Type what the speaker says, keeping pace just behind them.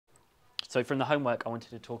So from the homework, I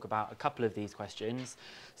wanted to talk about a couple of these questions.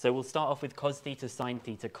 So we'll start off with cos theta, sine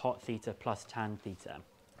theta, cot theta plus tan theta.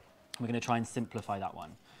 We're going to try and simplify that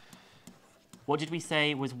one. What did we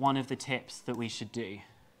say was one of the tips that we should do?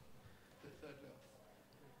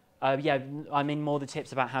 Yeah, I mean more the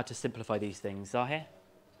tips about how to simplify these things. Zahir?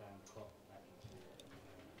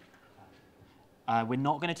 We're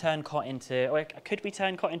not going to turn cot into... Or could we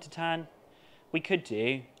turn cot into tan? We could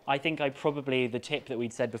do. I think the tip that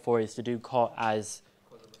we'd said before is to do cot as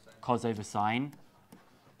cos over sine.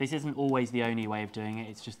 This isn't always the only way of doing it.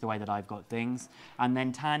 It's just the way that I've got things. And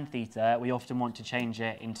then tan theta, we often want to change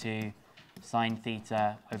it into sine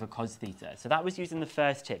theta over cos theta. So that was using the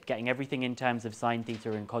first tip, getting everything in terms of sine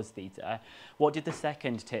theta and cos theta. What did the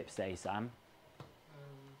second tip say, Sam?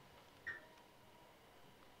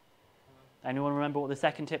 Anyone remember what the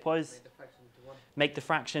second tip was? Make the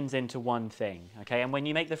fractions into one thing. Okay, and when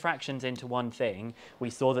you make the fractions into one thing, we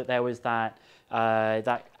saw that there was that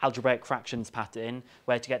algebraic fractions pattern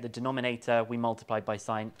where to get the denominator we multiplied by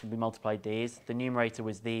sine, we multiplied these. The numerator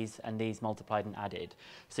was these, and these multiplied and added.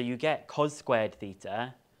 So you get cos squared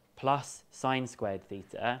theta plus sine squared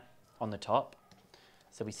theta on the top.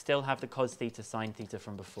 So we still have the cos theta sine theta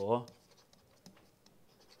from before,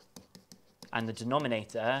 and the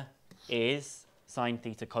denominator is sine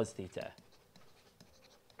theta cos theta.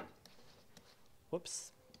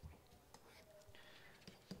 Whoops.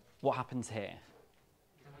 What happens here?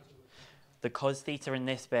 The cos theta in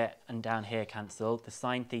this bit and down here cancel. The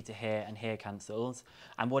sine theta here and here cancels.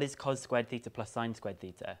 And what is cos squared theta plus sine squared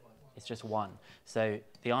theta? It's just 1. So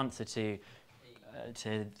the answer to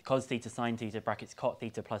cos theta sine theta brackets cot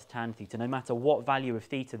theta plus tan theta, no matter what value of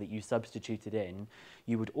theta that you substituted in,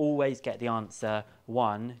 you would always get the answer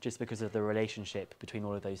 1 just because of the relationship between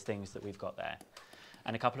all of those things that we've got there.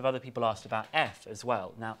 And a couple of other people asked about f as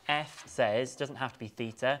well. Now f says, doesn't have to be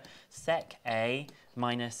theta, sec a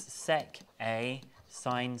minus sec a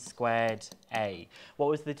sine squared a. What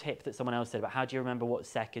was the tip that someone else said about how do you remember what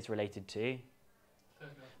sec is related to?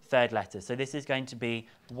 Third letter. So this is going to be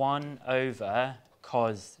 1 over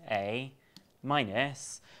cos a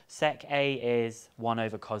minus sec a is 1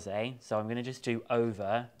 over cos a. So I'm going to just do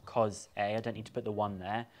over cos a. I don't need to put the 1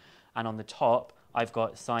 there. And on the top, I've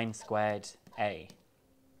got sine squared a.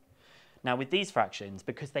 Now with these fractions,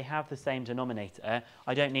 because they have the same denominator,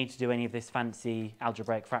 I don't need to do any of this fancy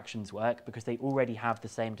algebraic fractions work because they already have the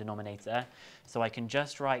same denominator. So I can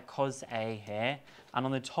just write cos a here, and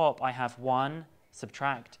on the top I have 1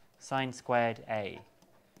 subtract sine squared a.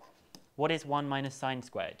 What is 1 minus sine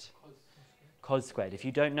squared? Cos squared. If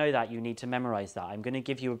you don't know that, you need to memorize that. I'm going to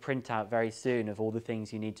give you a printout very soon of all the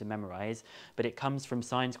things you need to memorize, but it comes from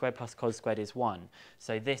sine squared plus cos squared is 1.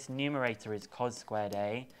 So this numerator is cos squared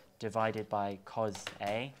a divided by cos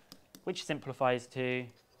a, which simplifies to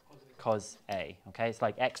cos a. Okay, it's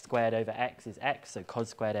like x squared over x is x, so cos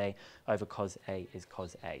squared a over cos a is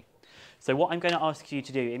cos a. So what I'm going to ask you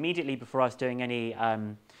to do immediately before us doing any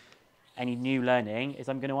new learning is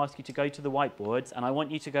I'm going to ask you to go to the whiteboards, and I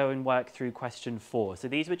want you to go and work through question 4. So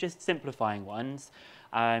these were just simplifying ones.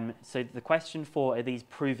 So the question 4 are these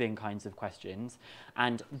proving kinds of questions,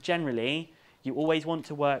 and generally you always want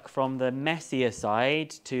to work from the messier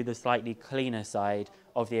side to the slightly cleaner side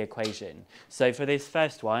of the equation. So for this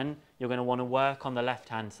first one, you're going to want to work on the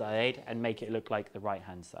left-hand side and make it look like the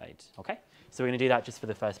right-hand side. Okay? So we're going to do that just for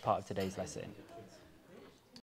the first part of today's lesson.